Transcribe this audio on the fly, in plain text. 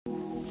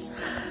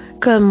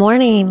Good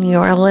morning.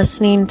 You're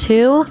listening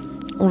to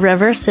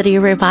River City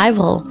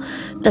Revival.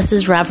 This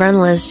is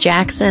Reverend Liz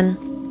Jackson.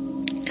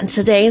 And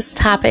today's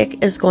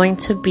topic is going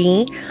to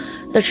be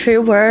the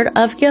true word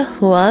of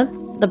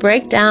Yahuwah, the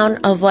breakdown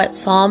of what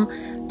Psalm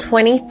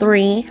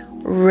 23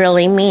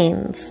 really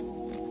means.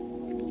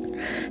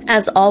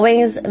 As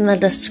always, in the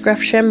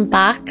description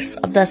box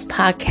of this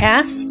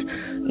podcast,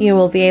 you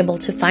will be able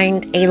to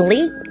find a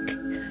link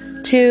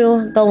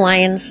to the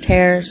Lion's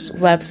Tears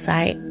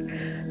website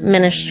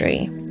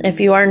ministry. If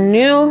you are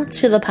new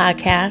to the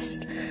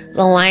podcast,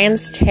 the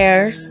Lion's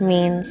Tears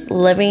means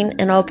living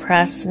in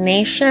oppressed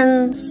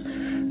nations,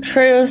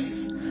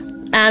 truth,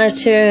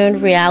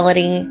 attitude,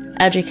 reality,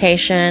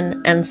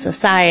 education, and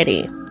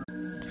society.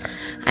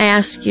 I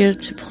ask you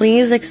to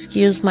please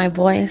excuse my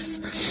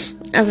voice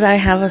as I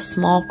have a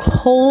small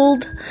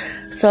cold,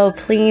 so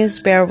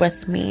please bear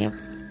with me.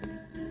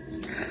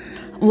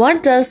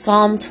 What does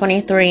Psalm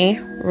 23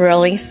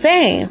 really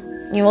say?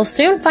 You will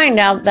soon find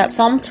out that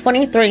Psalm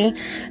 23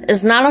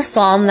 is not a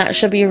psalm that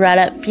should be read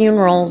at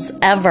funerals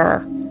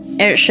ever.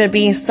 It should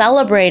be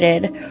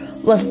celebrated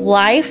with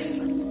life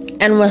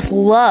and with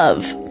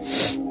love.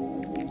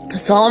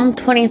 Psalm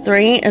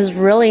 23 is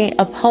really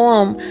a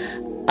poem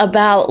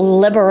about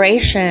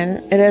liberation.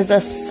 It is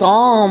a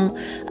psalm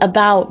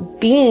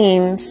about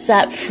being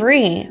set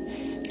free.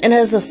 It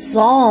is a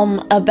psalm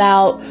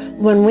about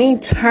when we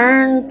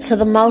turn to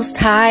the Most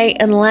High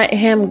and let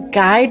Him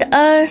guide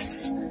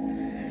us,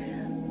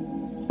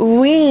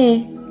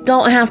 we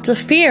don't have to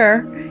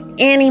fear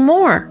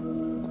anymore.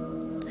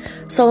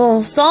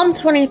 So Psalm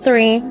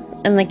 23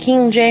 in the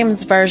King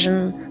James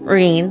Version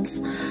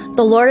reads,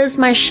 "The Lord is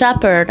my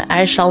shepherd,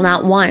 I shall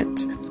not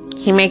want.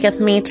 He maketh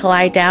me to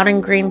lie down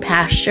in green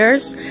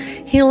pastures.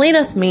 He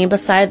leadeth me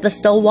beside the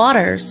still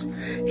waters.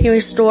 He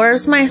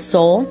restores my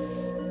soul.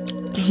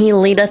 He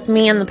leadeth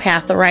me in the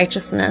path of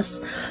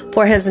righteousness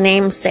for His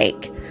name's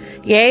sake.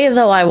 Yea,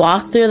 though I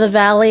walk through the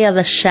valley of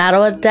the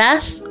shadow of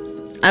death,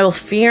 I will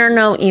fear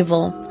no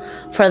evil,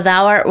 for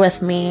Thou art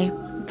with me.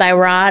 Thy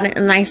rod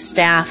and Thy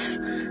staff,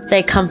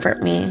 they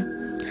comfort me.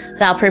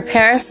 Thou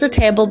preparest a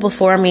table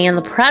before me in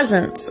the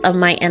presence of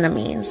my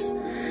enemies.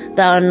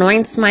 Thou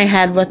anointest my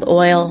head with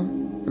oil.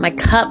 My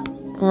cup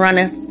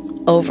runneth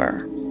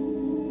over.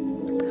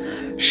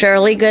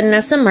 Surely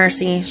goodness and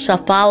mercy shall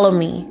follow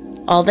me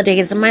all the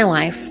days of my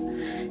life,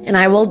 and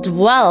I will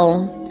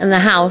dwell in the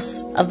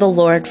house of the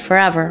Lord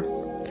forever."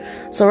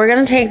 So we're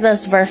going to take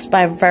this verse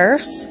by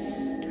verse.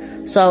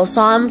 So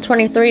Psalm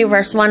 23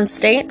 verse 1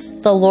 states,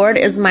 "The Lord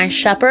is my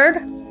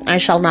shepherd, I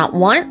shall not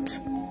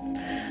want."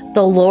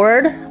 The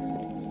Lord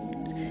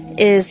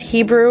is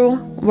Hebrew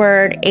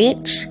word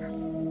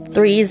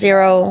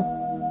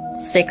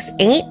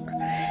H3068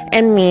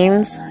 and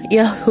means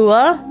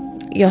Yahuwah,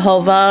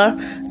 Jehovah,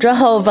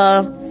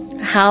 Jehovah,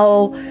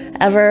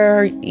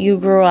 however you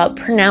grew up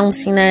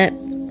pronouncing it.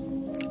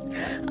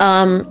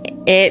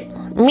 It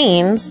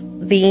means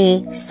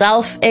the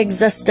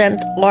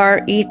self-existent or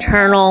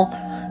eternal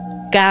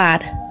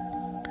God,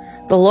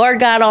 the Lord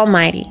God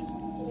Almighty,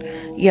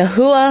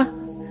 Yahuwah,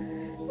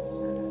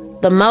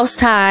 the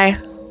Most High.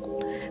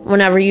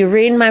 Whenever you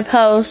read my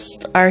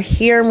post or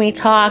hear me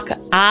talk,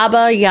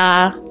 Abba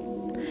Yah,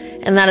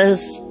 and that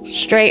is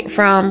straight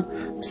from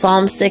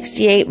Psalm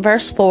 68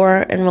 verse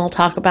 4, and we'll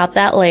talk about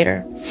that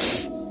later.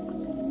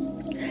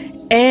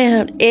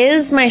 And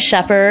is my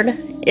shepherd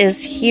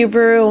is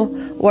Hebrew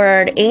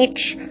word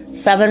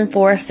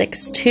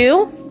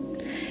H7462,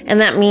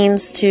 and that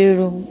means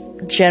to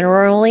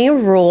generally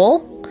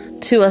rule,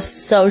 to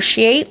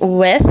associate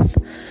with,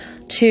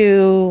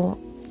 to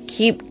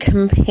keep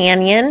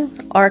companion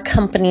or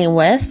company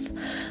with.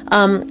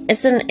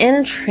 It's an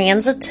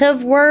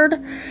intransitive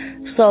word,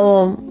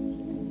 so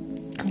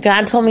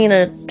God told me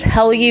to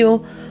tell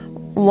you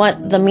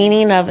what the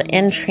meaning of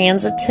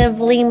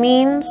intransitively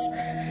means.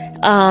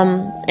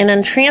 An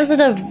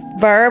intransitive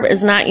verb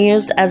is not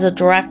used as a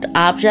direct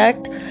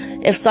object.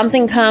 If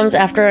something comes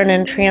after an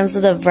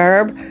intransitive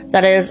verb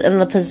that is in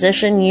the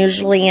position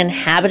usually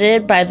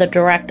inhabited by the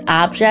direct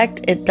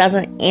object, it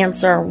doesn't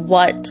answer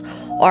what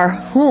or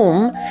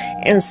whom.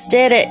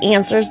 Instead, it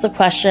answers the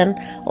question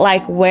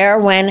like where,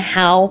 when,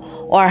 how,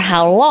 or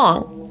how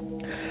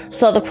long.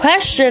 So the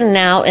question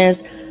now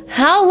is,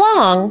 how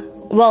long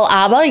will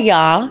Abba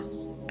Yah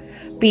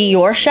be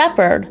your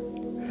shepherd?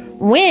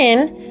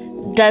 When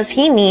does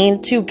He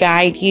need to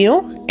guide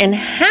you? And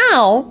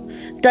how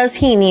does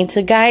He need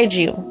to guide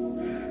you?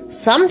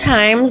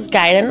 Sometimes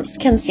guidance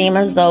can seem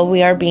as though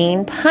we are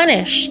being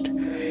punished.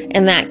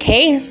 In that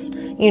case,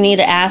 you need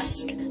to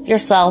ask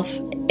yourself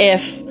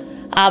if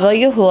Abba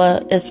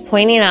Yahuwah is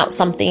pointing out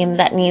something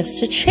that needs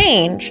to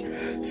change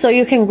so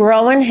you can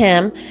grow in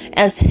Him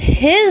as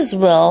His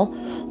will,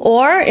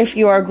 or if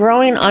you are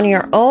growing on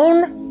your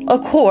own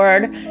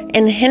accord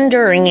and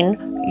hindering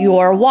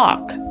your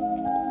walk.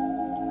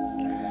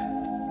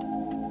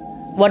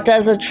 What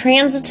does a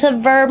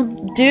transitive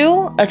verb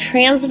do? A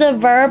transitive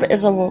verb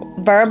is a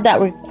verb that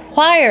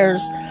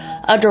requires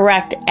a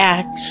direct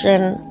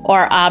action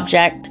or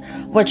object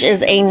which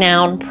is a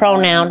noun,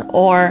 pronoun,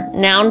 or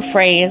noun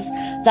phrase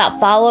that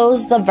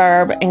follows the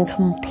verb and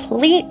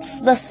completes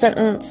the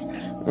sentence,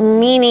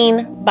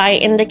 meaning by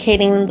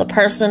indicating the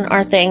person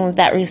or thing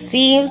that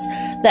receives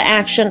the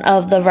action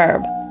of the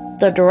verb.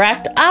 The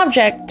direct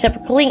object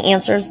typically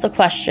answers the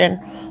question,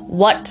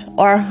 what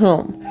or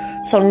whom.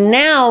 So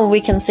now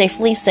we can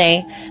safely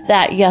say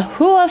that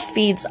Yahuwah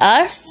feeds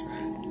us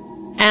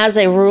as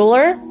a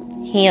ruler.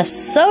 He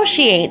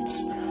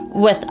associates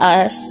with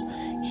us.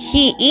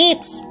 He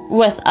eats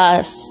with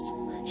us.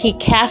 He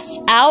casts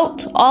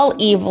out all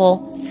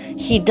evil.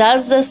 He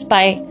does this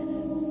by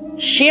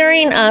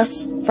shearing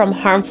us from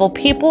harmful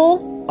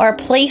people or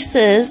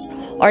places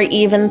or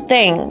even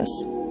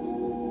things.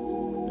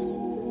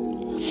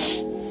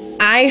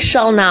 I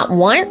shall not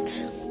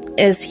want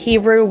is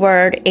Hebrew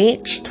word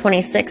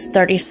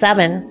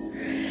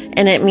H2637,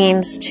 and it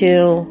means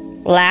to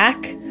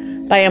lack,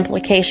 by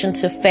implication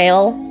to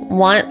fail,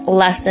 want,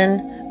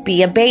 lessen,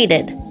 be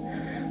abated.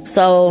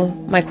 So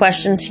my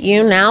question to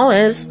you now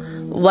is,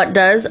 what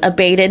does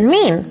abated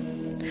mean?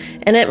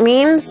 And it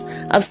means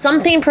of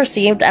something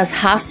perceived as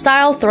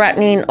hostile,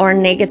 threatening, or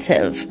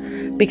negative,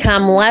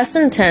 become less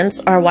intense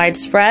or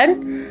widespread,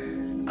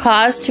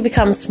 caused to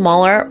become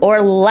smaller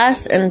or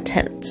less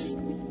intense.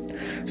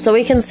 So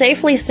we can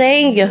safely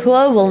say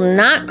Yahuwah will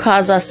not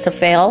cause us to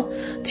fail,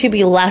 to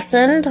be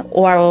lessened,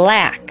 or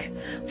lack.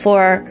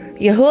 For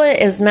Yahuwah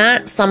is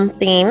not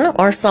something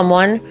or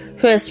someone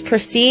who is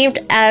perceived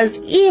as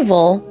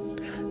evil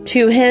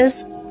to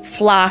his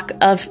flock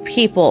of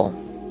people.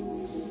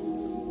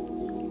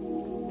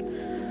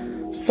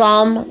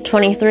 Psalm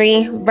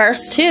 23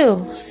 verse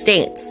 2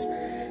 states,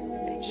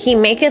 He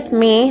maketh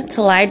me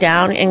to lie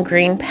down in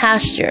green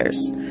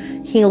pastures.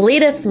 He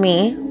leadeth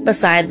me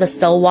beside the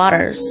still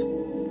waters.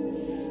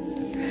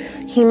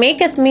 He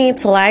maketh me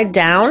to lie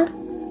down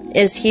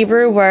is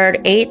Hebrew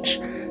word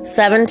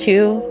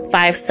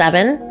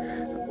H7257.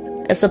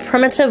 It's a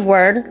primitive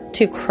word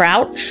to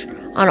crouch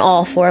on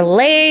all four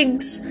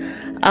legs,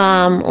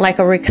 like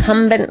a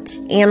recumbent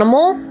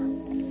animal.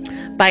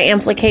 By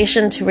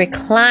implication, to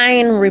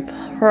recline,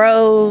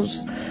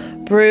 repose,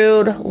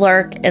 brood,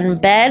 lurk in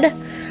bed.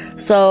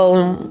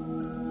 So,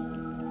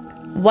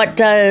 what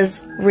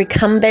does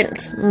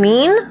recumbent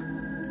mean?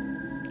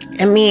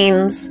 It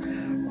means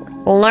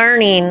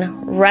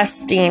learning,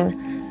 resting,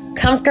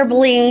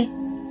 comfortably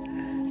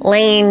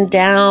laying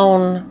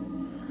down,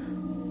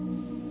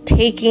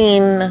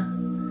 taking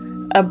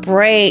a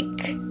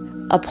break,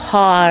 a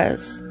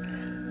pause,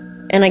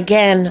 and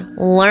again,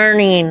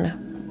 learning.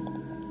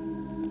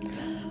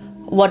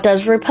 What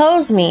does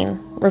repose mean?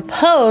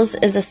 Repose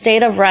is a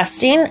state of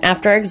resting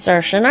after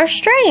exertion or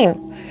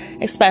strain,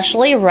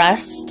 especially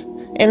rest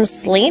in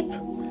sleep,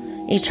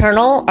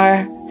 eternal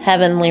or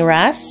heavenly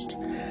rest,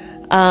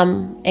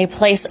 a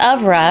place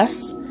of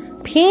rest,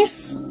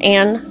 peace,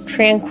 and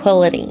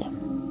tranquility.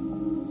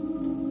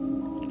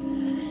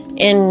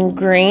 In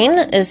green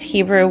is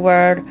Hebrew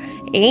word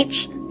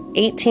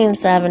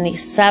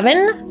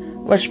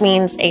H1877, which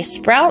means a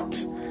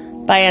sprout,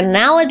 by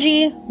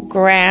analogy,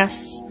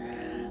 grass,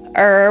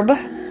 herb.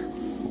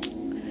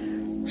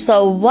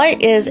 So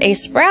what is a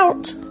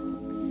sprout?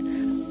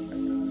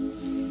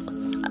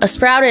 A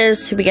sprout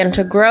is to begin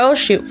to grow,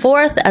 shoot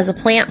forth as a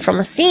plant from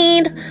a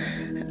seed,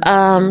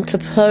 to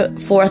put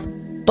forth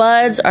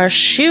buds or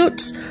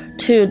shoots,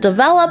 to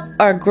develop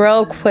or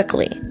grow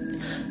quickly.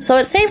 So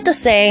it's safe to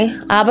say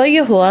Abba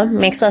Yahuwah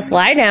makes us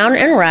lie down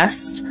and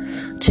rest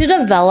to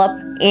develop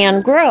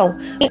and grow,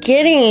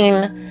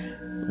 getting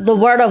the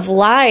word of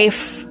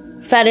life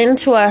fed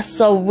into us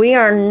so we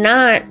are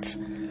not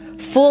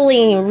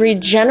fully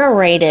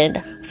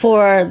regenerated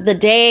for the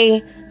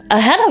day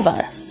ahead of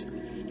us.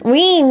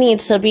 We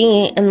need to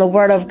be in the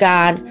Word of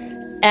God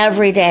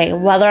every day,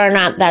 whether or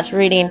not that's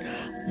reading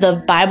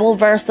the Bible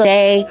verse a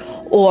day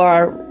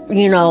or,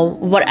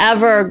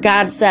 whatever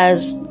God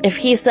says. If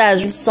He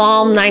says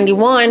Psalm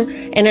 91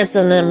 and it's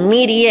an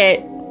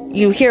immediate,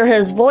 you hear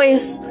His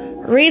voice,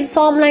 read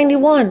Psalm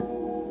 91.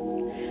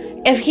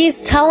 If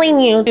He's telling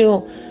you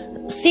to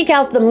seek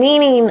out the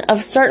meaning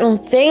of certain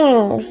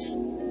things,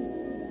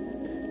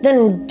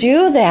 then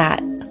do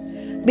that,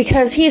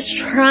 because He's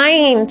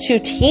trying to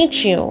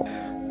teach you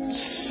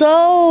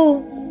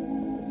so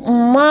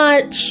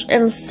much,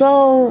 and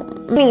so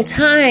many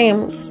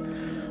times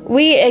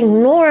we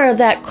ignore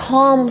that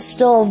calm,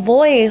 still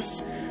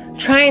voice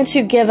trying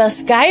to give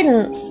us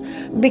guidance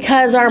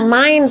because our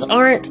minds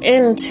aren't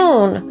in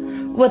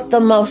tune with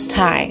the Most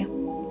High.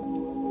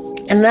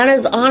 And that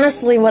is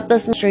honestly what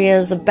this ministry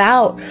is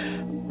about,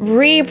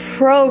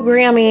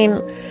 reprogramming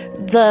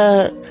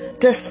the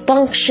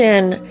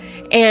dysfunction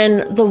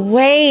and the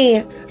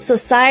way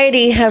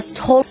society has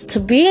told us to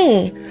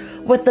be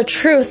with the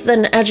truth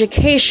and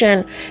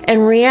education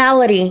and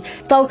reality,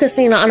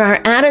 focusing on our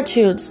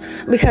attitudes,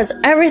 because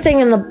everything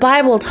in the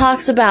Bible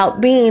talks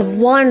about being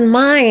one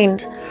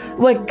mind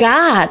with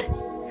God.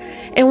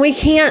 And we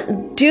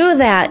can't do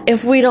that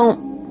if we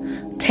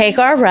don't take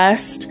our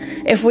rest,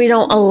 if we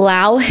don't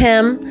allow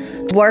Him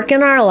work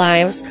in our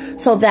lives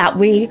so that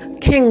we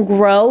can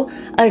grow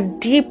a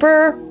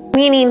deeper,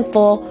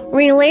 meaningful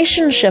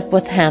relationship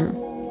with Him.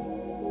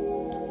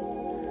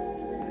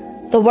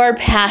 The word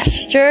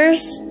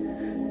pastures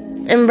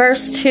in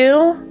verse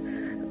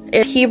 2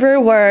 is Hebrew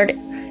word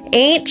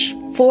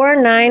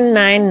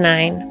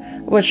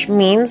H4999, which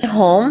means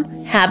home,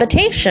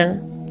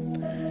 habitation.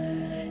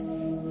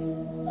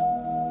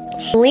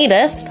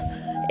 Leadeth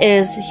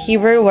is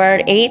Hebrew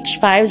word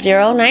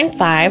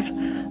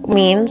H5095,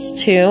 means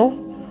to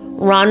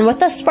run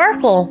with a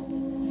sparkle.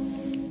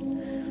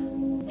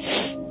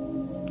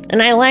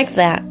 And I like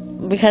that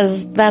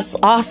because that's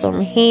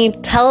awesome. He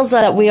tells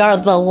us that we are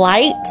the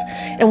light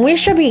and we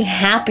should be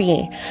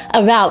happy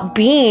about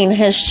being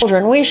His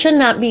children. We should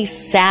not be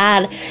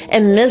sad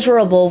and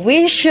miserable.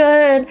 We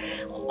should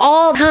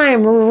all the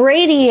time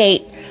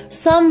radiate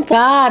some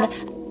God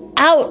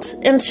out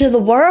into the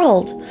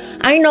world.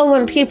 I know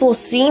when people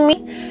see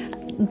me,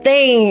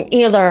 they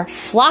either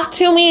flock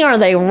to me or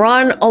they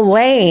run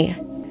away.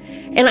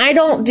 And I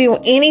don't do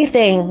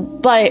anything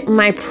but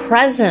my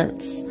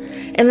presence.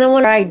 And then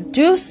when I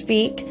do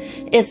speak,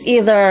 it's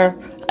either,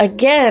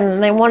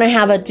 again, they want to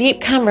have a deep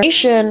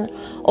conversation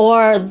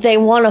or they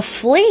want to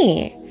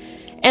flee.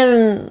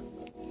 And,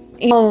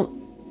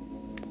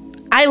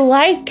 I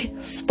like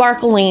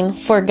sparkling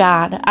for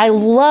God. I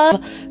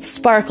love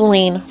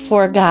sparkling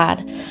for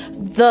God.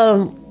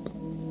 The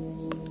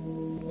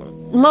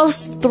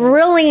most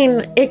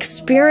thrilling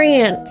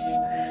experience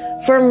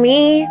for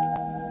me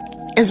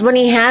is when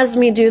He has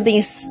me do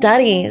these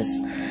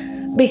studies,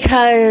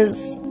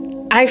 because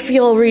I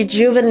feel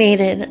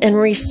rejuvenated and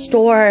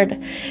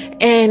restored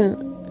and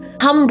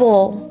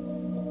humble.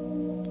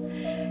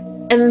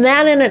 And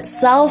that in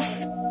itself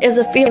is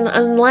a feeling,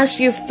 unless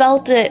you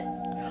felt it,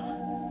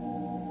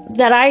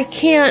 that I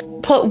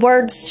can't put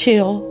words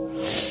to.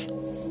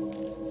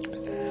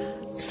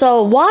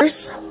 So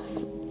waters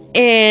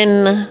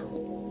in...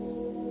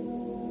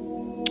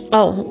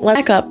 let's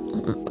back up.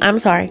 I'm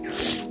sorry.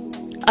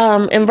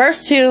 In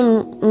verse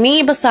 2,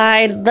 me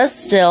beside the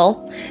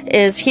still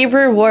is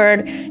Hebrew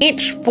word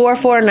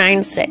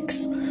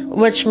H4496,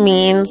 which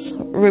means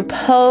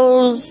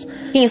repose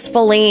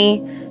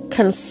peacefully,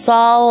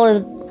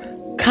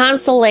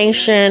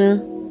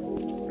 consolation,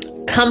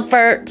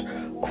 comfort,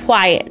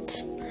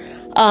 quiet.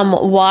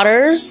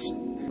 Waters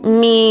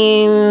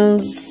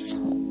means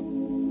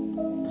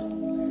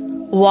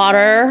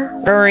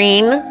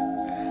watering,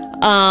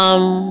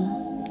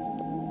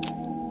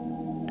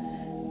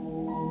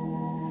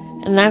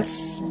 and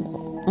that's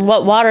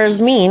what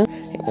waters mean.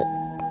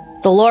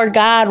 The Lord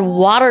God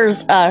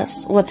waters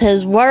us with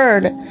His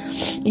word.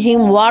 He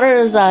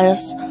waters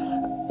us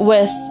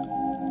with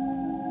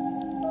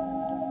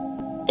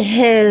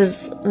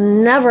His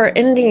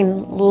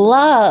never-ending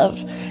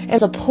love and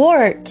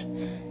support.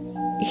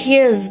 He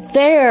is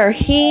there.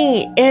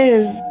 He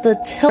is the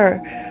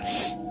tiller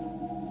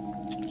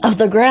of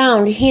the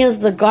ground. He is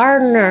the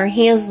gardener.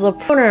 He is the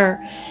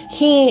pruner.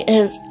 He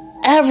is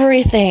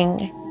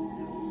everything.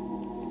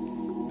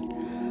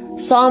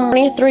 Psalm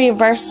 23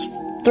 verse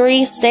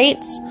 3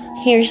 states,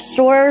 He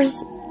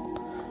restores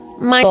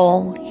my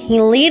soul. He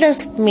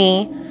leadeth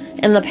me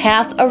in the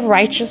path of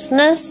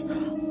righteousness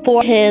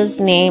for His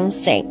name's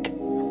sake.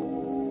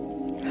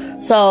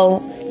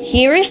 So,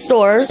 He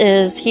restores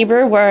is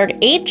Hebrew word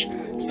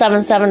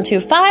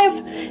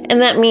H7725,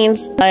 and that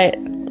means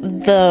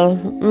the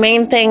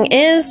main thing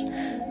is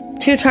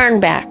to turn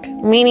back,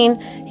 meaning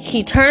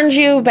He turns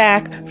you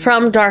back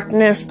from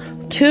darkness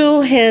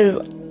to His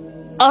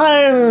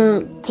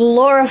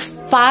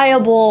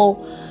unglorifiable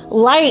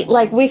light.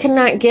 Like, we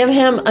cannot give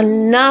Him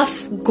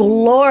enough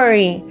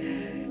glory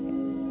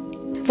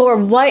for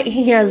what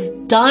He has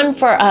done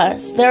for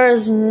us. There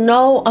is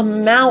no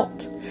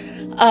amount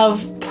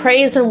of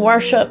praise and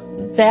worship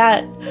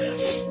that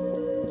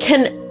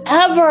can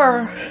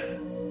ever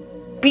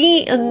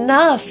be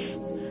enough,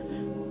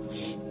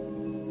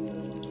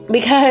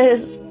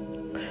 because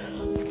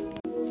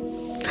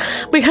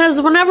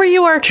whenever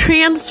you are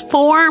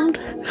transformed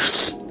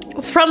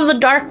from the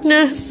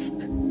darkness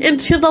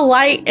into the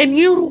light and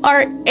you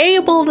are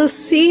able to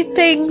see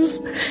things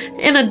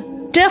in a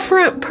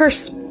different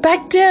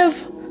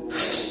perspective,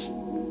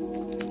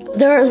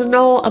 there is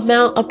no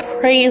amount of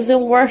praise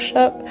and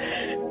worship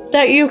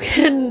that you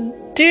can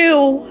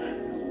do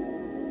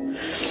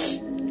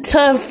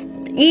to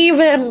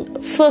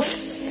even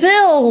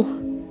fulfill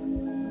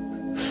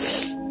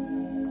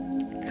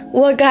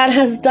what God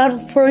has done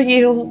for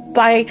you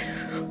by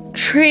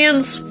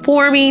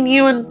transforming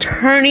you and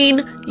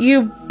turning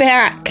you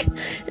back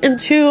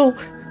into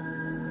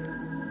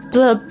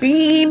the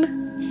being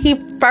He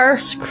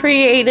first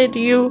created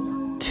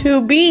you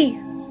to be.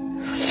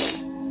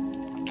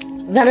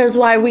 That is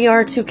why we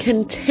are to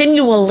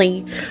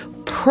continually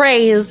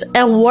praise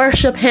and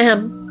worship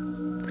Him.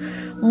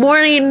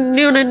 Morning,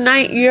 noon, and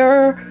night,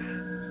 your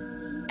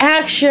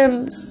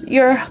actions,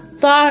 your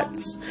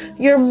thoughts,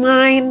 your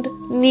mind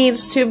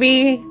needs to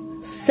be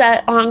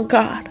set on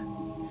God.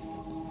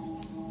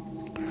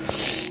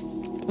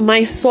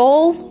 my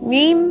soul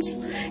means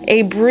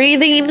a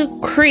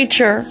breathing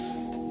creature.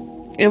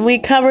 And we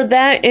covered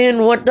that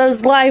in What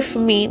Does Life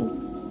Mean?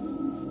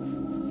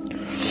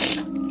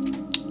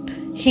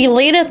 He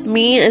leadeth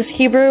me is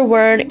Hebrew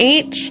word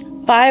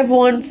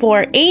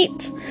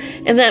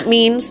H5148, and that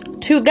means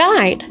to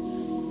guide.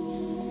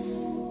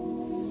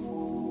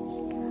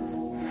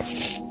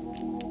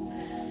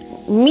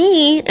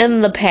 Me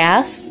in the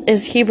past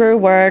is Hebrew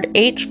word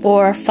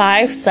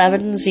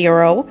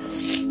H4570,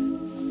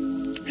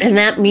 and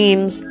that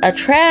means a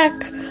track,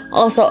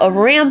 also a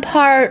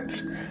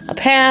rampart, a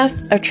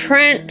path, a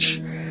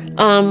trench.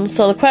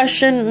 So the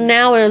question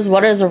now is,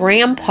 what is a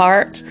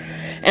rampart?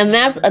 And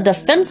that's a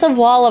defensive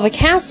wall of a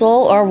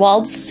castle or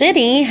walled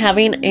city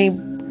having a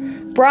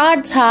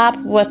broad top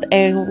with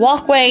a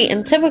walkway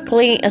and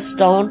typically a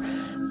stone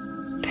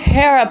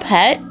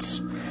parapet.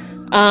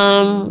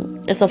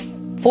 It's a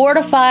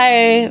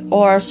fortify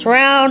or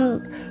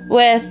surround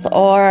with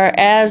or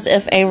as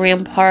if a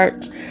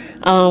rampart.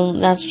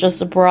 That's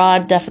just a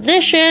broad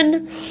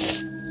definition.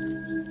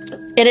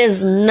 It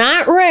is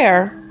not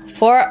rare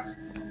for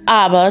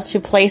Abba to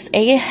place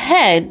a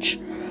hedge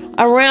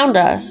around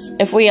us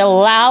if we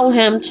allow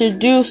him to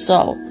do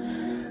so.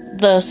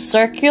 The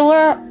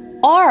circular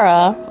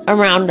aura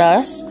around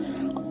us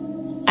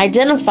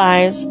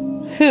identifies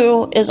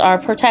who is our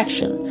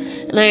protection.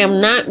 And I am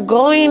not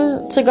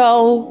going to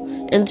go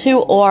into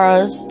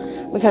auras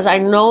because I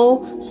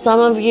know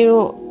some of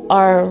you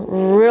are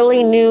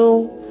really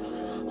new.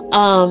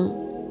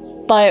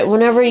 But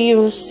whenever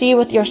you see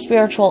with your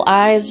spiritual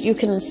eyes, you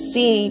can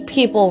see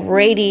people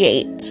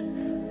radiate.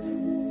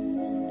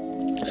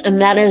 And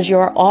that is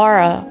your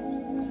aura.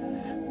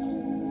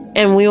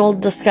 And we will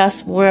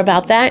discuss more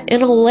about that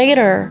in a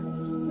later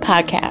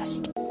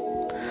podcast.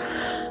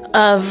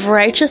 Of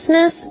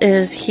righteousness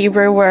is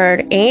Hebrew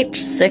word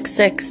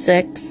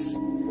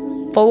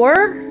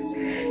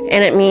H6664,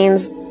 and it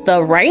means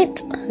the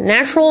right,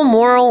 natural,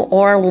 moral,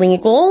 or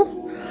legal.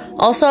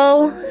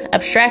 Also,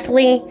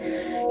 abstractly,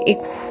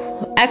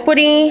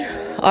 equity,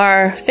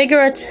 or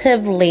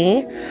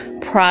figuratively,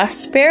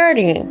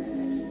 prosperity.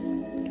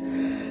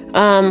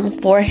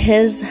 For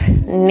his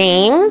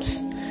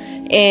names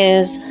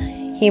is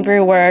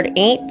Hebrew word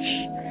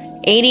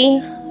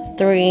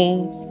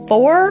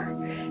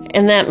H834,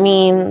 and that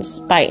means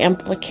by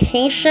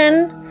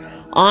implication,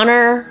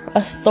 honor,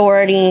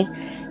 authority,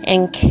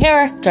 and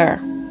character.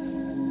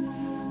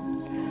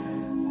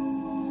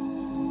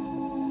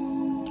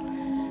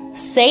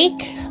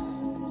 Sake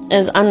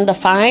is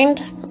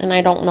undefined, and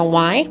I don't know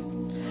why.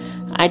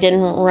 I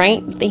didn't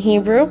write the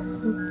Hebrew.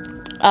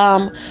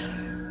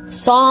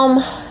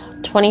 Psalm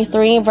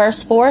 23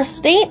 verse 4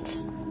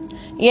 states,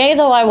 Yea,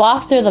 though I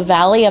walk through the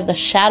valley of the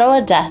shadow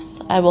of death,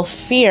 I will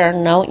fear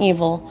no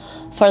evil,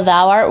 for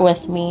thou art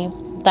with me.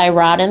 Thy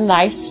rod and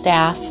thy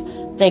staff,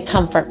 they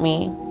comfort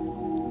me.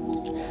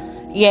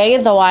 Yea,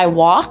 though I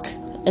walk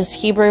is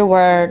Hebrew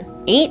word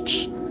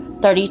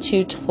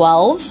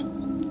H3212,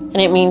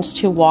 and it means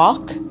to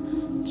walk,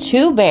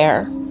 to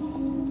bear.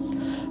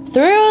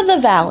 Through the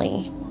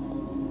valley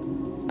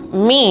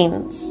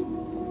means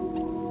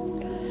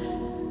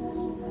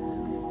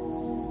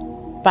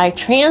by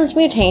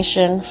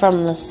transmutation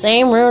from the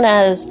same root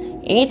as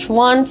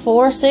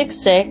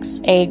H1466,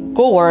 a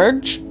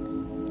gorge,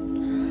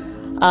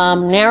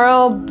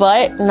 narrow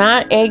but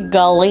not a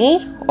gully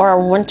or a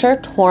winter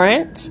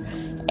torrent,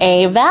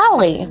 a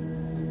valley.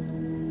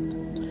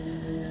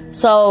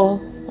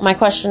 So my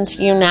question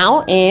to you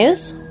now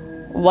is,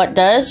 what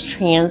does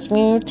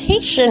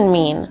transmutation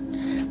mean?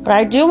 But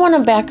I do want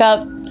to back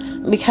up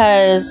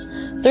because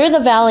through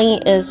the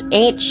valley is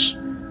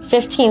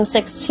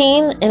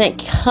H1516, and it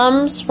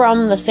comes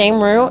from the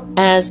same root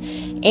as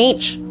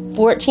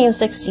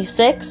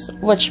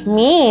H1466, which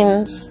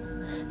means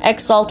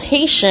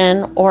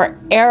exaltation or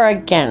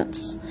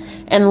arrogance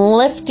and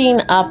lifting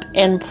up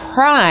in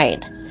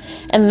pride.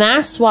 And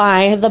that's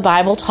why the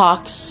Bible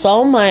talks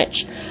so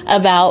much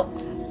about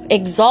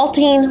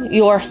exalting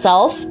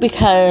yourself,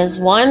 because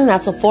one,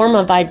 that's a form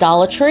of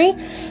idolatry.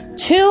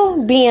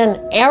 Two, being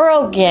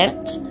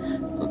arrogant.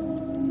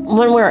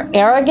 When we're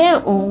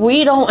arrogant,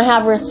 we don't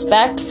have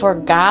respect for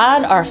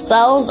God,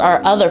 ourselves,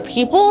 or other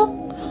people.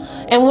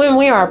 And when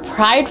we are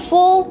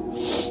prideful,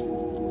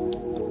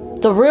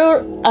 the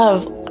root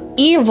of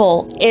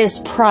evil is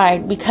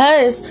pride.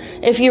 Because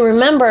if you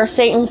remember,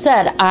 Satan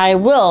said, I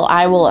will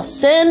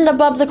ascend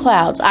above the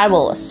clouds. I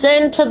will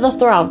ascend to the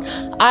throne.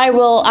 I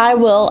will.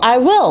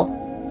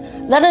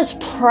 That is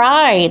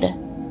pride.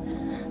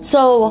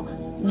 So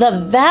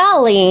the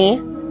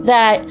valley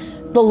that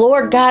the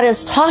Lord God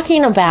is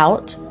talking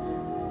about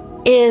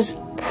is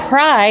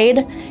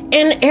pride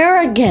and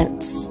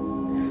arrogance.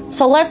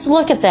 So let's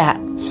look at that.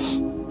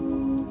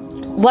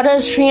 What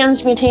does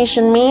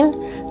transmutation mean?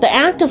 The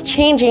act of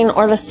changing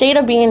or the state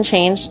of being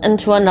changed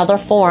into another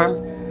form.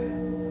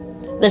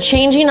 The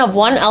changing of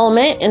one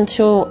element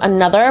into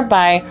another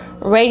by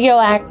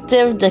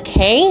radioactive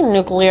decay,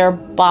 nuclear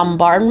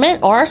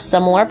bombardment, or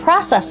similar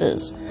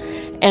processes.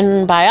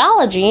 In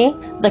biology,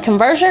 the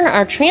conversion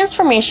or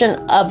transformation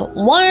of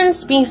one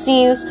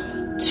species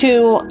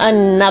to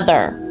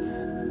another.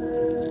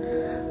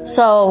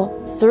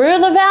 So, through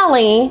the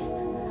valley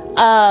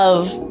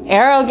of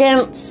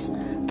arrogance,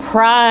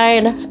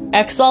 pride,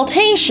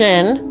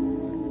 exaltation,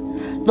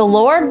 the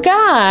Lord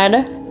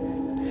God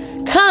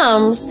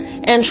comes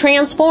and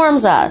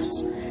transforms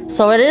us.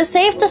 So it is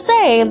safe to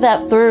say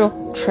that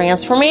through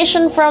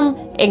transformation from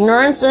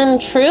ignorance and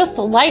truth,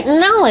 light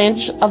and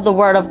knowledge of the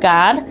Word of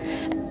God,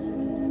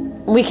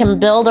 we can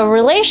build a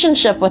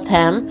relationship with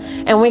Him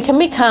and we can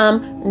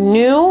become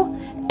new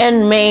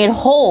and made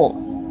whole.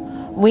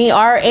 We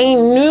are a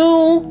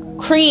new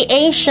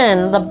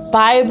creation. The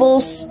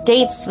Bible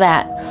states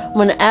that.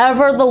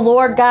 Whenever the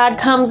Lord God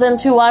comes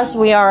into us,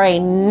 we are a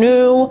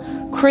new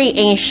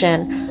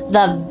creation.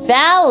 The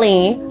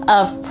valley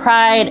of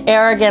pride,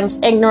 arrogance,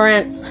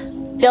 ignorance,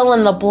 fill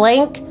in the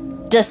blank,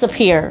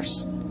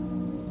 disappears.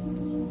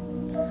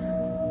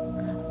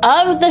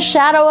 Of the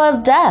shadow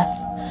of death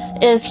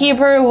is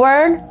Hebrew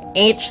word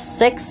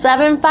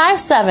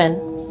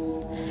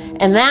H6757.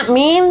 And that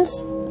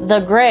means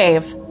the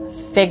grave,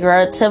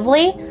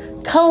 figuratively,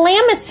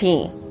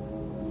 calamity.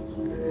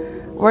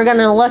 We're going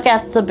to look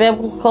at the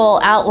biblical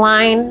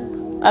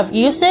outline of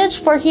usage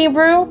for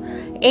Hebrew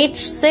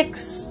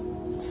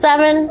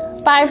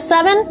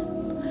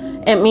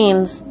H6757. It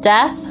means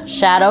death,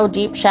 shadow,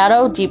 deep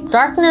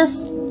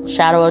darkness,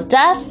 shadow of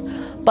death.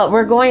 But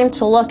we're going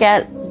to look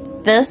at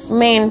this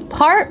main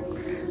part,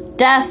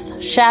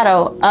 death,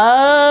 shadow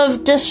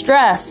of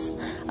distress,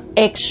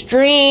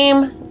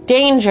 extreme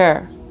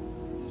danger.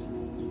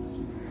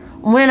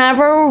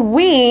 Whenever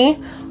we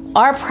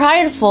are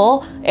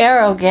prideful,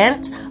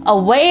 arrogant,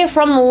 away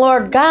from the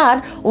Lord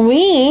God,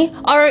 we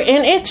are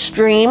in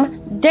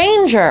extreme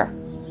danger.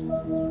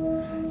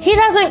 He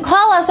doesn't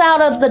call us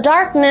out of the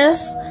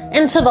darkness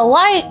into the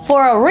light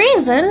for a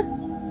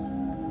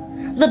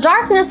reason. The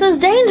darkness is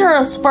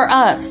dangerous for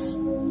us.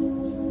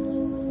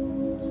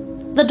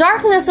 The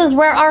darkness is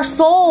where our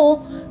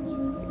soul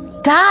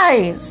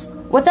dies.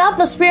 Without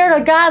the Spirit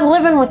of God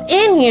living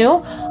within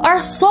you, our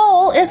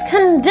soul is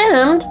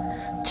condemned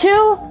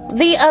to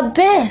the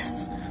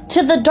abyss,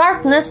 to the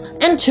darkness,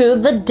 and to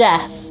the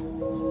death.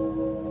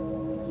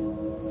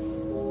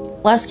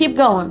 Let's keep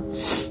going.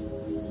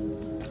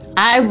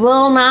 I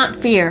will not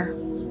fear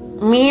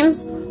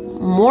means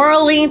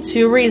morally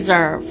to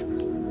reserve.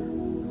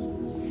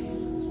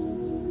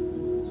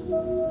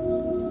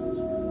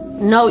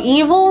 No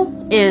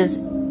evil is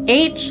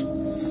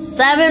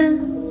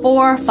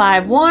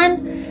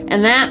H7451,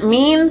 and that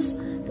means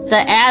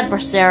the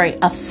adversary,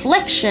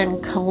 affliction,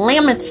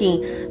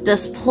 calamity,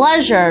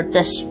 displeasure,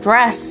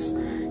 distress,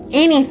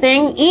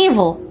 anything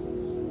evil,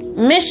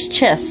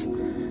 mischief,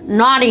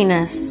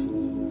 naughtiness,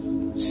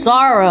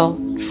 sorrow,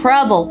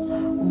 trouble,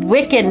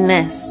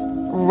 wickedness,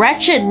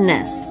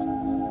 wretchedness.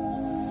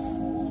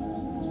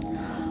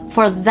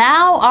 For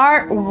thou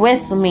art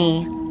with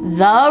me,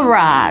 the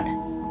rod,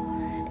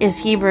 is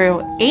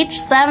Hebrew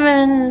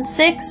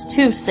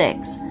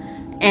H7626,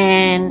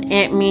 and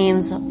it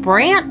means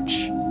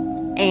branch,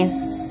 a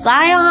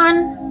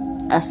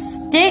scion, a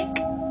stick.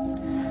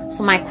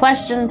 So my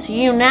question to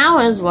you now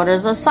is, what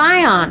is a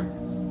scion?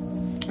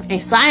 A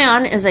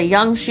scion is a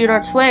young shoot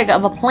or twig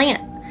of a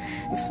plant,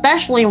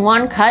 especially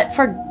one cut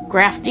for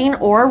grafting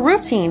or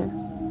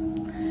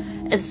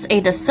rooting. It's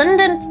a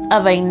descendant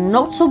of a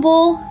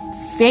notable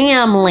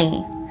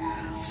family.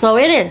 So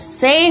it is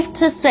safe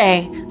to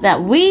say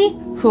that we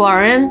who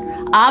are in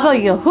Abba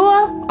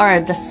Yahuwah are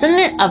a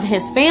descendant of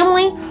his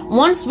family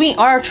once we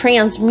are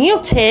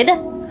transmuted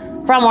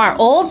from our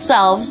old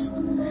selves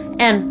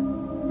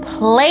and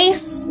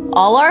place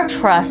all our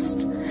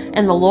trust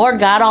in the Lord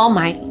God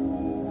Almighty.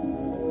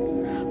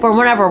 For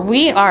whenever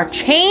we are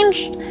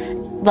changed,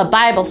 the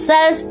Bible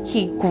says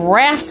he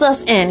grafts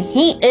us in.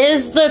 He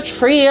is the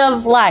tree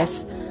of life.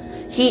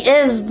 He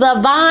is the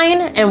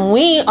vine and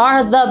we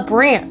are the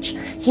branch.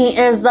 He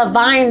is the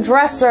vine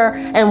dresser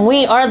and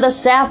we are the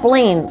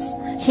saplings.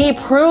 He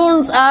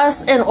prunes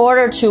us in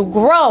order to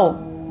grow.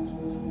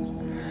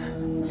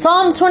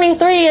 Psalm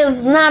 23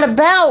 is not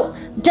about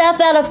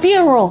death at a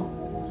funeral.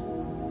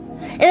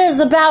 It is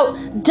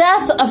about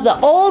death of the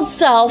old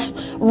self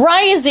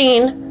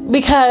rising,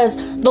 because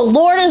the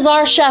Lord is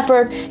our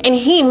shepherd and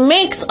he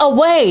makes a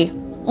way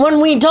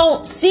when we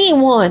don't see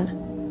one.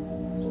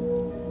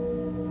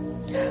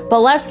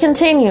 But let's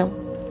continue.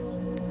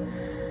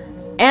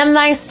 And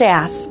thy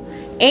staff,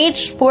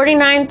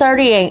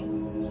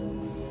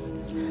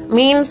 H4938,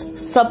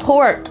 means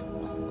support.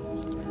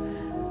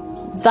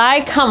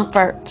 Thy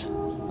comfort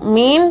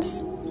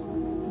means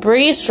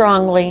breathe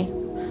strongly,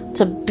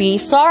 to be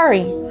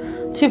sorry,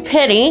 to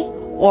pity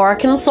or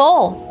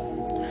console.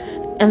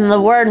 And the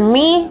word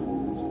me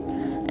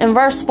in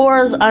verse 4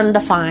 is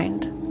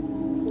undefined.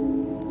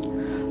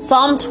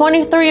 Psalm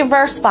 23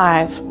 verse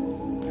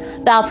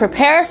 5. Thou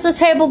preparest a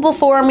table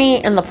before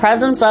me in the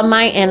presence of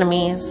my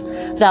enemies.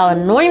 Thou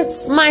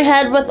anointest my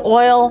head with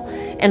oil,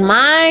 and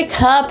my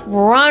cup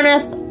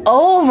runneth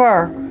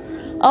over.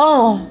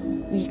 Oh,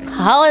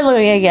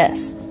 hallelujah,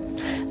 yes.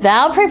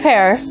 Thou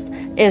preparest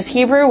is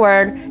Hebrew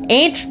word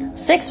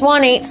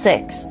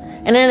H6186,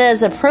 and it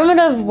is a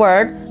primitive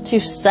word to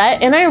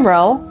set in a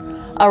row,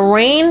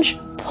 arrange,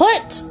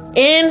 put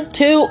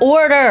into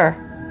order.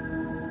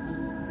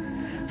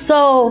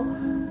 So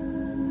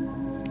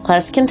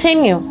let's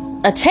continue.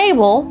 A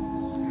table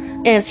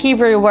is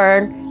Hebrew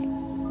word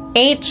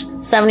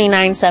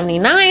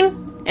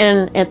H7979,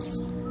 and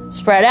it's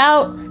spread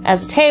out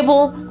as a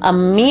table. A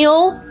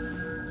meal,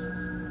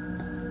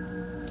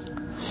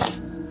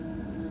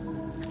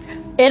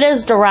 it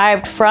is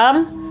derived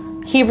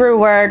from Hebrew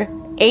word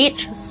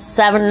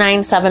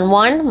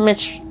H7971,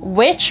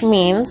 which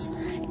means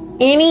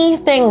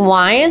anything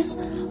wise,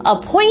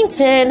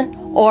 appointed,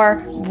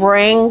 or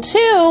bring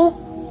to.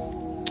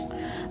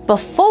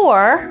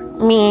 Before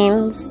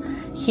means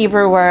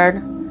Hebrew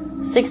word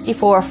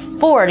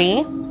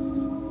 6440,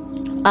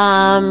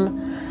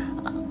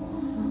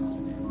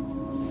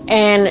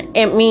 and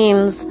it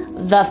means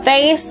the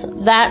face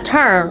that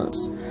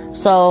turns.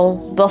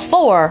 So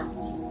before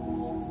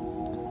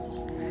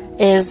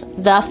is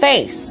the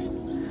face.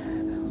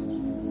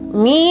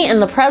 Me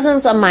in the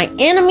presence of my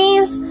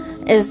enemies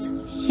is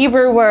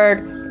Hebrew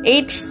word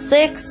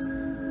is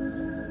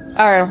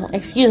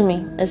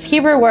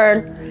Hebrew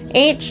word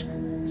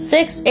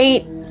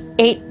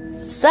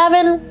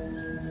H6887,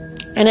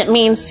 and it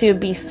means to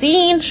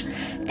besiege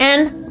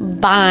and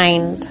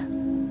bind.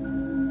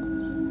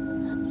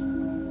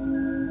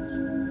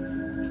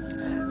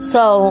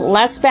 So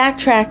let's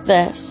backtrack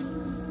this.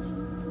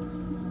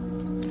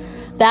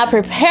 Thou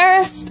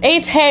preparest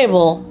a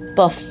table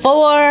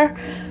before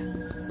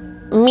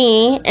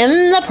me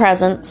in the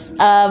presence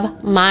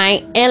of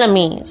my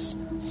enemies.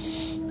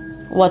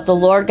 What the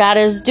Lord God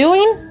is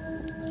doing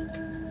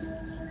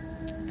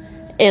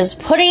is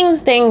putting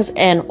things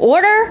in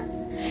order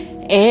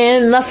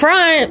in the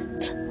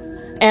front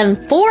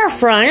and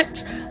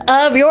forefront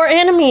of your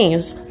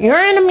enemies. Your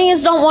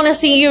enemies don't want to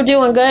see you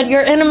doing good.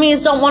 Your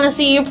enemies don't want to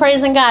see you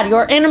praising God.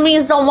 Your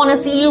enemies don't want to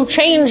see you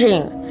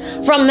changing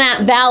from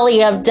that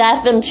valley of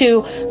death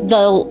into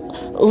the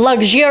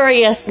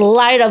luxurious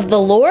light of the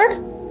Lord.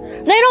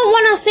 They don't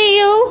want to see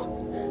you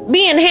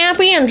being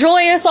happy and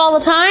joyous all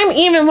the time,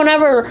 even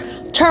whenever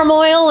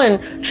turmoil and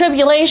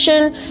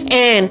tribulation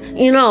and,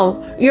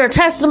 your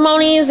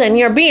testimonies and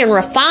your being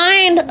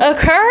refined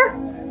occur.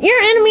 Your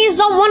enemies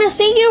don't want to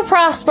see you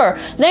prosper.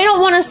 They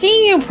don't want to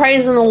see you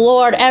praising the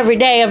Lord every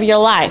day of your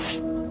life.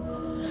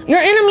 Your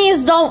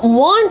enemies don't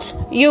want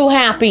you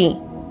happy.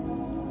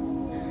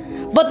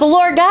 But the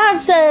Lord God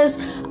says,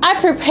 I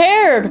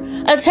prepared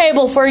a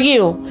table for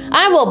you.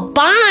 I will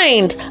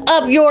bind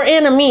up your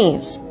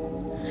enemies,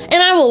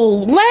 and I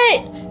will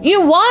let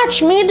you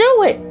watch me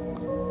do it.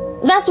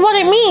 That's what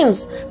it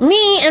means.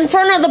 Me in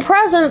front of the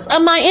presence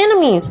of my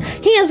enemies.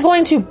 He is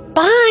going to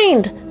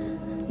bind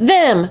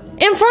them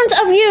in front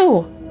of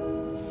you.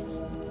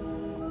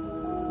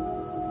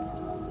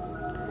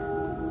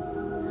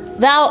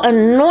 Thou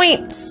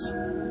anoints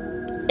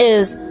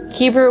is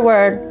Hebrew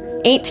word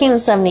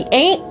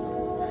 1878,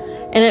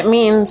 and it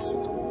means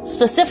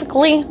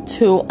specifically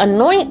to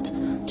anoint,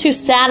 to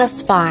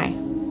satisfy,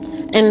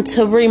 and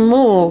to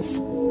remove,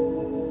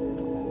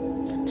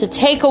 to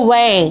take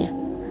away.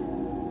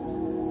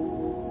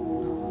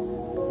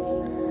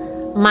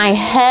 My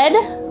head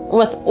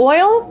with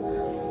oil,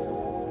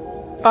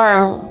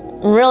 or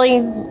really,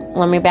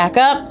 let me back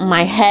up.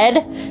 My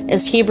head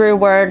is Hebrew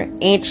word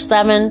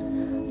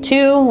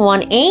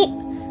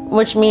H7218,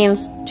 which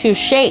means to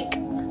shake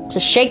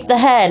the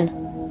head.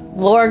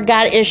 Lord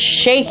God is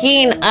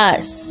shaking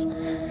us.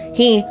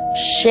 He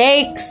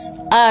shakes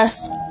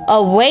us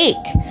awake,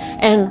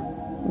 and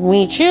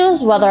we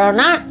choose whether or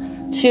not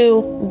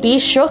to be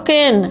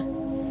shooken.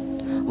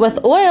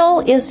 With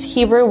oil is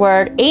Hebrew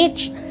word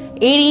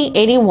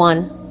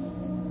H8081,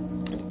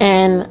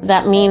 and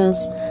that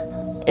means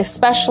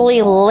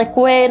especially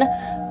liquid,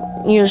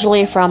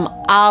 usually from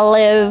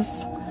olive,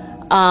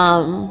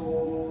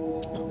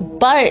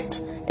 but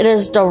it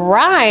is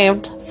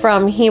derived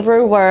from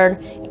Hebrew word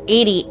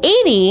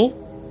 8080,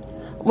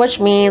 which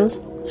means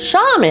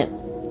shaman,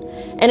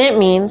 and it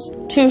means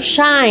to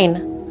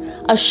shine.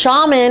 A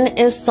shaman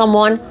is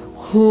someone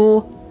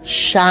who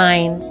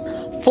shines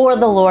for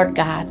the Lord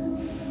God.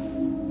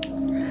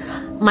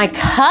 My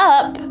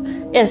cup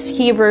is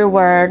Hebrew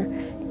word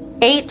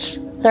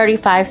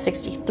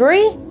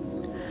H3563,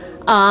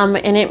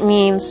 and it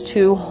means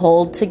to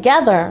hold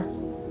together.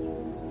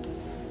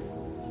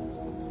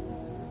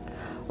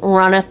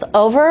 Runneth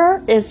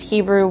over is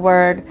Hebrew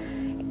word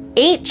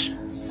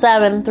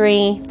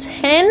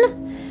H7310,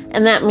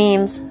 and that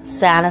means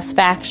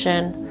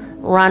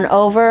satisfaction. Run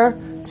over,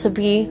 to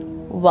be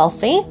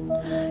wealthy.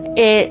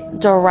 It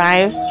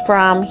derives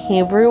from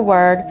Hebrew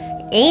word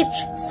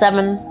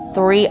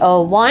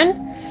H7301,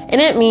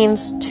 and it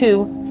means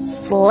to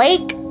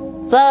slake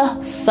the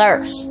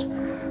thirst.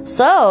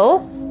 So,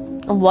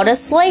 what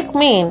does slake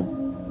mean?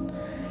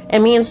 It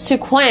means to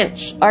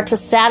quench or to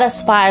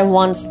satisfy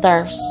one's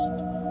thirst.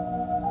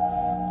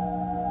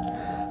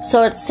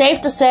 So it's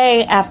safe to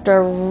say,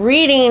 after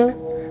reading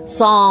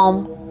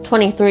Psalm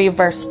 23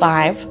 verse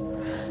 5,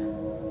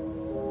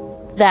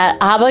 that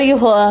Abba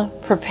Yahuwah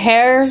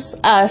prepares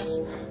us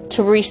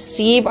to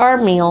receive our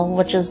meal,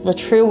 which is the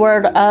true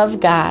word of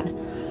God.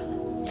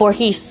 For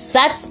he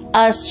sets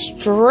us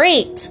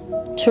straight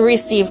to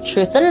receive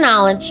truth and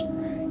knowledge.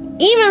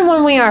 Even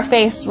when we are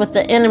faced with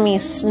the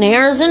enemy's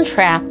snares and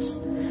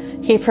traps,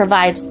 he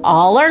provides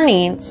all our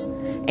needs,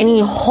 and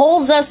he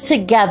holds us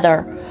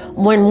together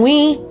when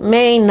we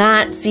may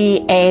not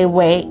see a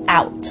way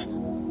out.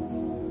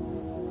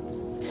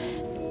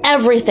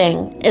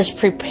 Everything is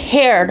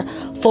prepared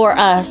for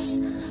us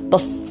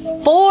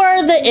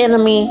before the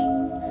enemy,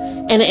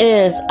 and it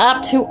is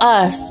up to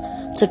us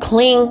to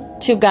cling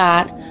to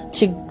God,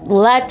 to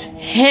let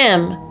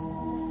him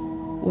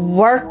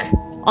work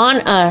on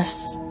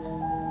us.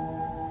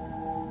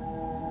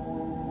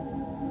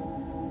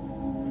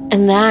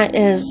 And that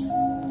is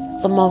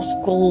the most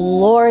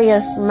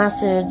glorious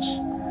message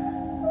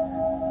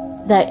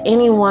that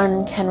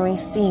anyone can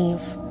receive,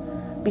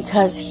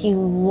 because he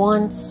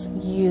wants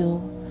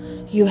you.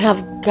 You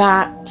have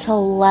got to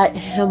let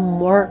him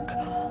work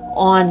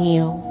on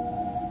you.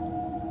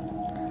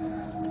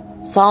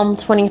 Psalm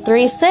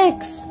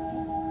 23:6.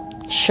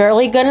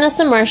 Surely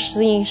goodness and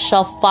mercy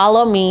shall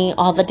follow me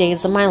all the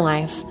days of my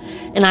life,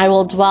 and I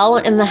will dwell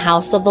in the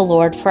house of the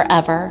Lord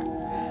forever.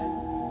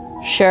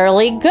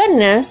 Surely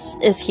goodness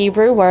is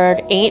Hebrew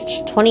word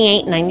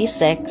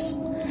H2896,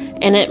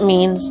 and it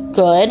means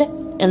good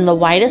in the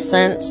widest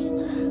sense,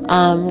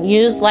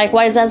 used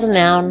likewise as a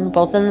noun,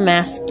 both in the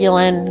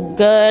masculine,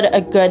 good, a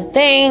good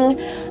thing,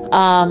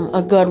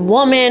 a good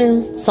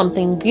woman,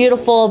 something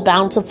beautiful,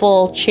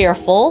 bountiful,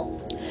 cheerful.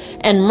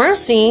 And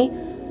mercy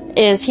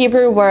is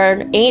Hebrew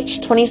word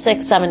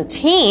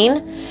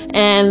H2617,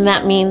 and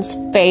that means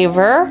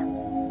favor.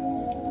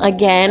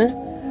 Again,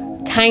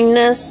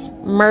 kindness,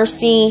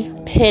 mercy,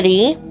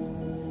 pity.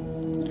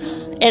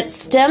 It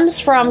stems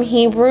from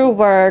Hebrew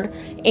word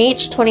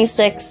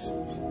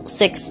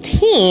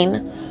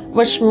H2616,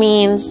 which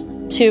means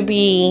to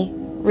be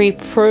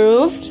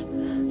reproved,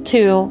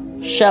 to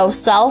show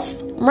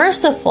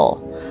self-merciful.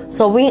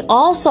 So we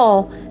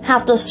also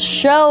have to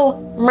show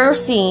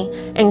mercy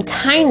and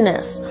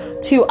kindness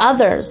to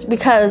others,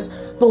 because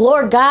the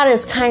Lord God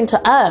is kind to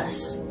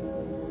us.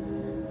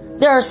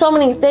 There are so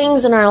many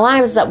things in our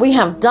lives that we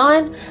have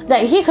done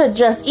that he could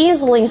just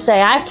easily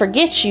say, I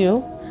forget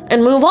you,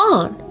 and move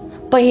on.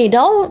 But he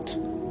don't.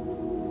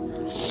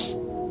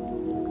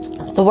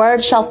 The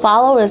word shall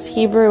follow is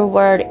Hebrew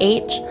word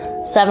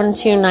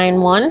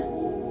H7291.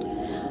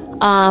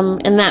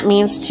 And that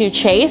means to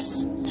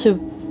chase, to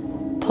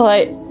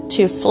put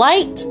to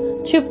flight,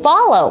 to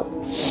follow.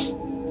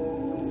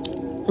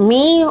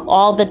 Me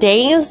all the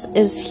days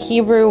is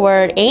Hebrew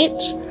word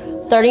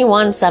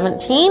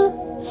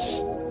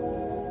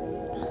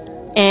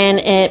H3117. And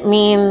it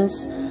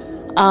means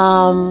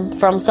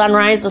from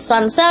sunrise to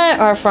sunset,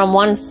 or from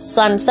one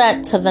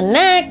sunset to the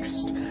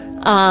next.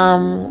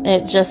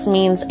 It just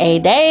means a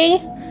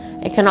day.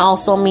 It can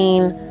also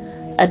mean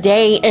a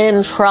day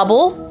in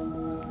trouble.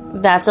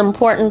 That's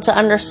important to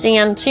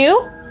understand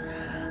too.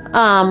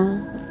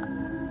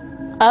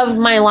 Of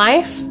my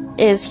life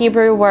is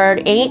Hebrew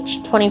word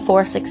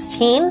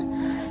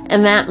H2416,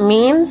 and that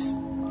means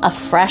a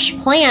fresh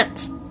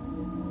plant.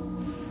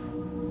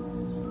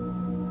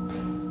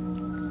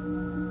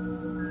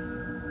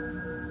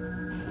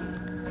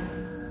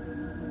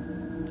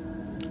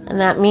 And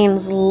that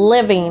means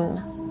living,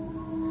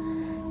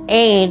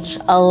 age,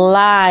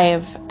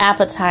 alive,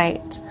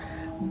 appetite.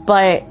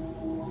 But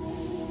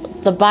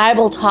the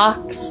Bible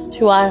talks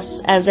to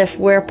us as if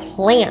we're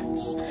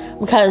plants,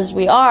 because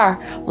we are.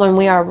 When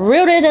we are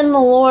rooted in the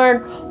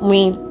Lord,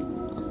 we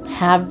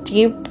have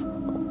deep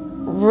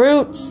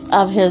roots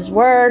of his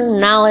word,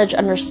 knowledge,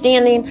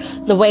 understanding,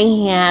 the way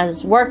he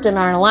has worked in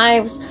our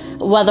lives,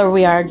 whether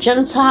we are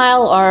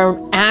Gentile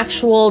or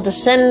actual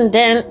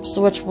descendants,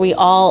 which we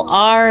all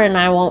are, and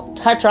I won't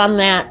touch on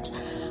that.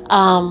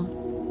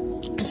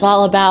 It's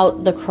all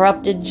about the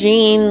corrupted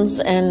genes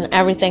and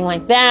everything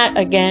like that.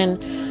 Again,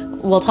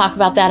 we'll talk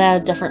about that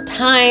at a different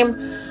time.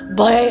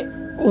 But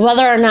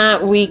whether or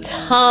not we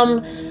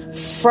come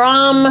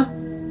from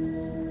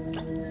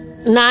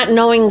not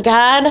knowing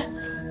God,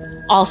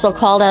 also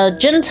called a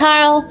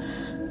Gentile,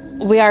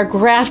 we are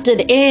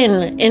grafted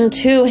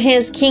into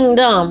his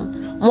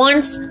kingdom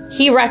once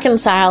he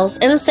reconciles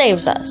and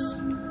saves us.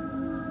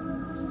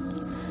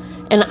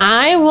 And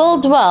I will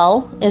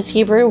dwell is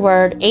Hebrew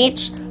word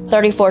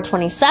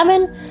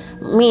H3427,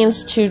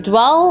 means to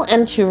dwell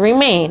and to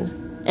remain.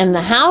 And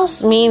the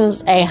house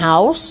means a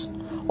house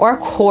or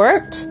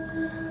court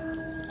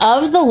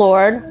of the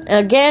Lord.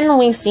 Again,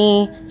 we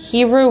see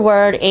Hebrew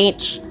word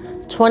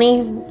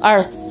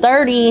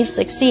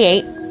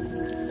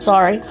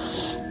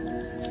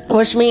H3068,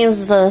 which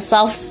means the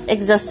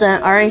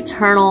self-existent or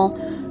eternal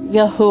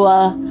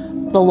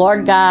Yahuwah, the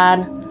Lord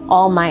God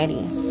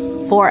Almighty.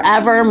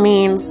 Forever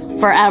means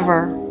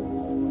forever,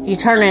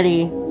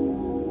 eternity.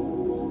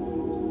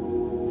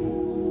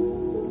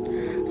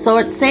 So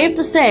it's safe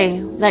to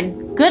say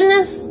that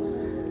goodness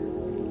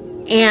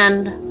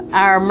and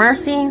our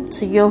mercy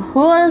to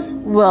Yahuwah's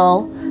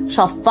will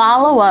shall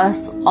follow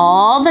us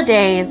all the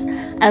days,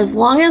 as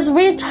long as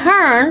we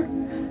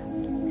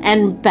turn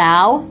and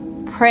bow,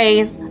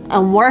 praise,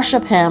 and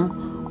worship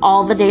Him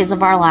all the days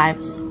of our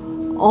lives.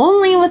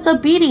 Only with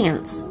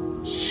obedience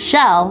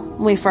shall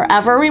we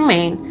forever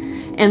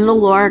remain in the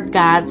Lord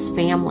God's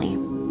family.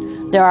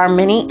 There are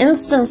many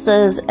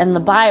instances in the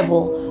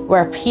Bible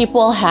where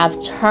people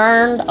have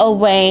turned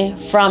away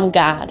from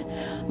God.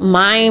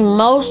 My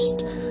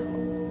most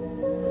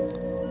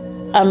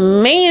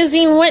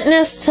amazing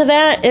witness to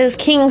that is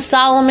King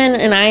Solomon,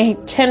 and I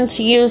tend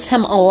to use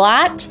him a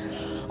lot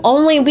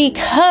only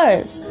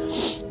because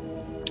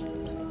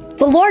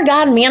the Lord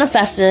God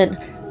manifested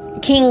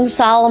King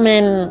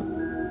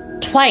Solomon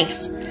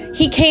twice.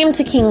 He came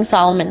to King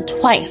Solomon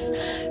twice.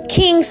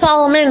 King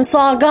Solomon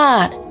saw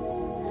God,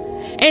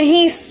 and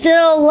he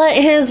still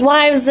let his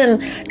wives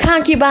and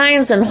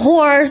concubines and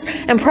whores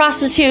and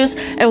prostitutes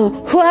and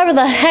whoever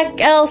the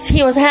heck else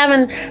he was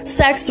having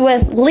sex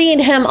with lead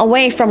him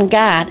away from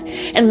God.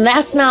 And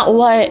that's not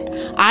what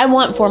I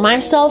want for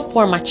myself,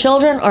 for my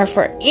children, or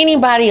for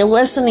anybody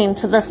listening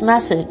to this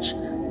message.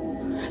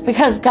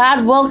 Because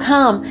God will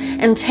come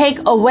and take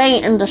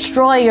away and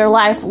destroy your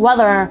life,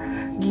 whether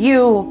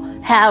you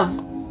have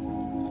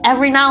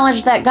every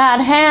knowledge that God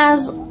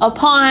has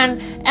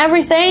upon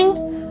everything,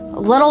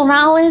 little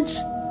knowledge,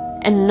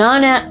 and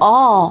none at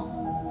all.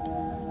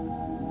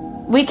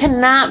 We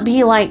cannot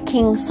be like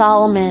King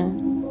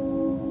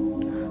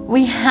Solomon.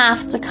 We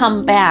have to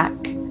come back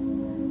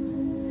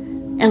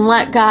and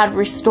let God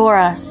restore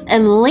us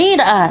and lead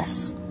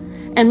us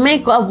and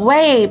make a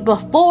way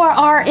before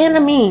our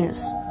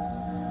enemies.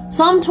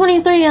 Psalm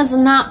 23 is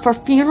not for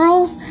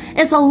funerals.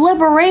 It's a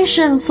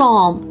liberation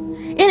psalm.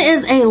 It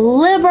is a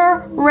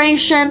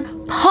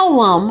liberation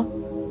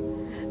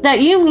poem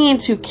that you need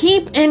to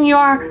keep in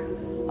your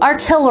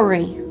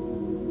artillery.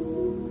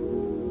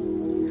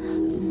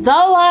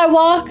 Though I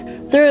walk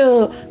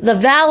through the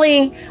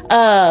valley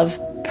of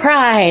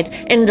pride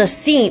and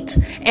deceit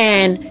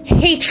and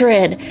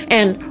hatred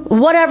and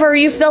whatever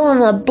you fill in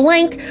the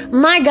blank,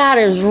 my God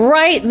is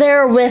right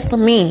there with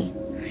me.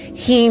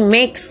 He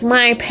makes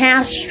my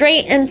path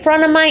straight in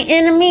front of my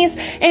enemies,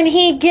 and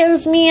He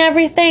gives me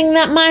everything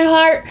that my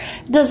heart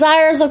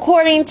desires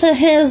according to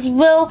His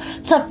will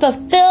to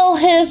fulfill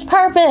His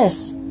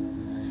purpose.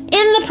 In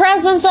the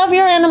presence of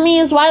your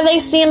enemies, while they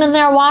standing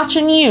there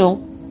watching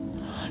you,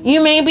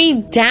 you may be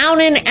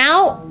down and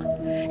out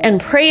and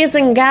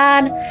praising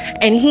God,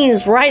 and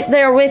He's right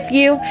there with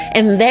you,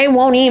 and they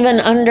won't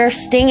even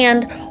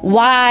understand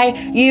why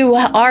you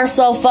are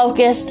so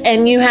focused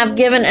and you have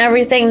given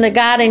everything to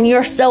God and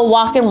you're still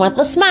walking with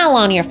a smile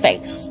on your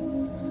face.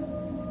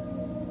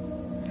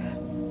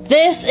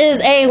 This is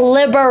a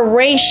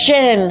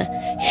liberation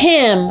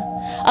hymn,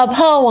 a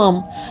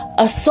poem,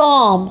 a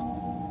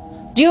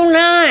psalm. Do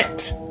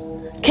not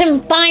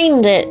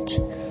confine it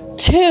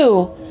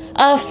to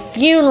a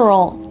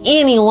funeral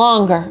any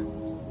longer.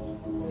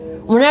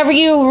 Whenever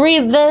you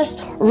read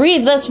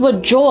this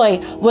with joy,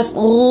 with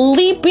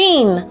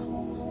leaping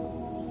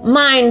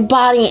mind,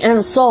 body,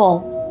 and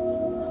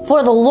soul.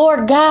 For the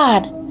Lord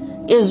God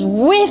is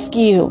with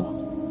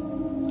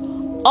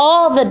you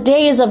all the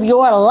days of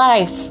your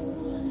life.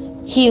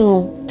 He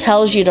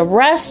tells you to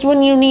rest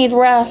when you need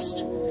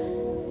rest.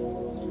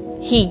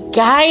 He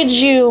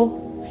guides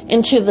you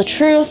into the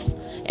truth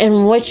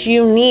in which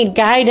you need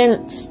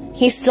guidance.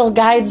 He still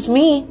guides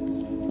me.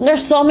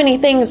 There's so many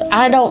things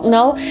I don't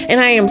know, and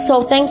I am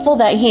so thankful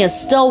that He is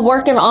still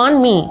working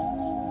on me.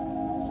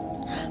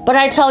 But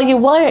I tell you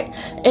what,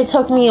 it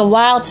took me a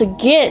while to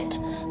get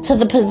to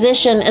the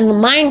position and the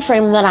mind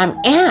frame that I'm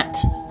at.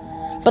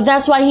 But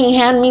that's why He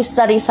had me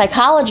study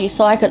psychology,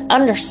 so I could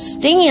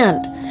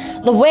understand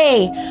the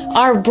way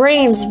our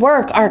brains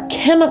work, our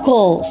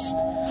chemicals,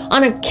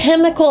 on a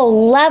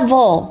chemical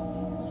level.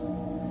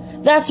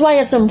 That's why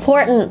it's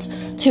important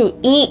to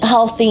eat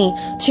healthy,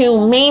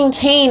 to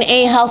maintain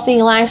a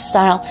healthy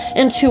lifestyle,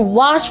 and to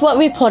watch what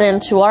we put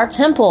into our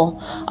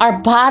temple. Our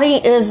body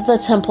is the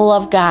temple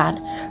of God.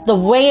 The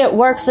way it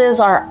works is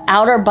our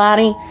outer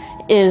body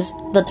is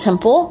the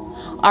temple.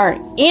 Our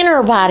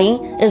inner body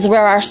is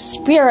where our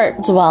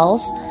spirit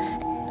dwells.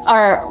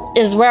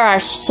 Is where our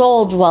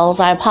soul dwells,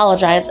 I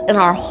apologize. And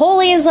our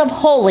holies of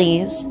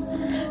holies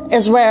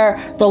is where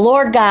the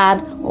Lord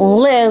God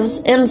lives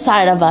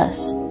inside of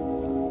us.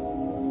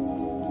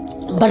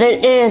 But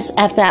it is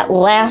at that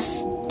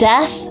last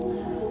death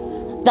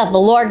that the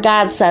Lord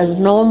God says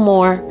no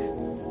more,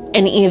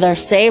 and either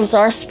saves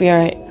our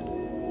spirit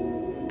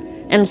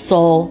and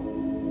soul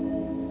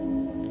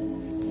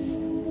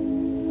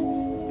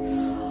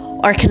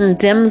or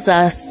condemns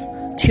us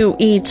to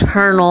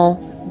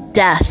eternal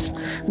death.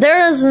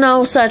 There is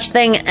no such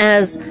thing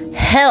as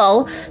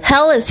hell.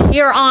 Hell is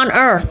here on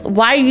earth.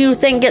 Why do you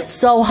think it's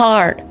so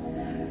hard?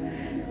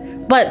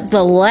 But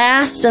the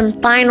last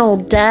and final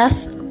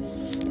death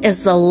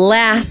is the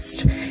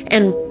last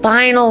and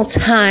final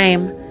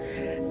time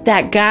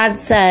that God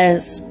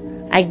says,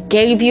 I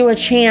gave you a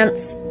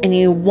chance and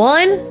you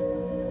won,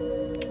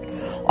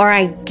 or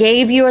I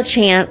gave you a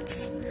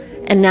chance,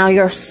 and now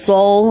your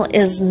soul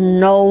is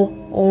no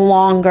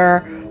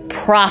longer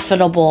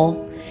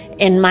profitable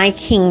in my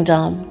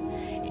kingdom.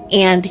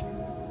 And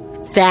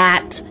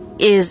that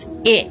is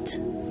it.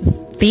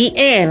 The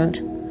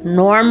end.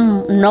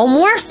 No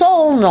more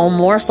soul. No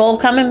more soul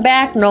coming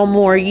back. No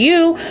more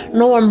you.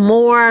 No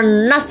more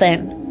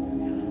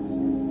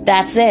nothing.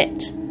 That's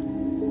it.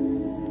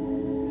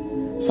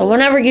 So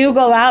whenever you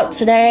go out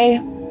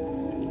today,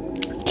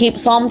 keep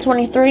Psalm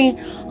 23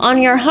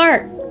 on your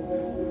heart.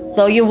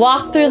 Though you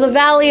walk through the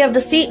valley of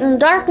deceit and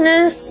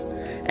darkness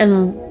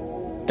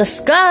and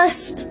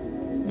disgust,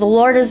 the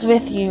Lord is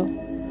with you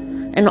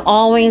and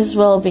always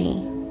will be.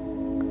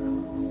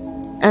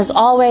 As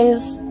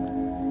always,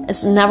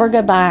 it's never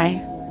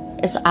goodbye.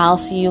 It's I'll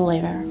see you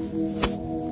later.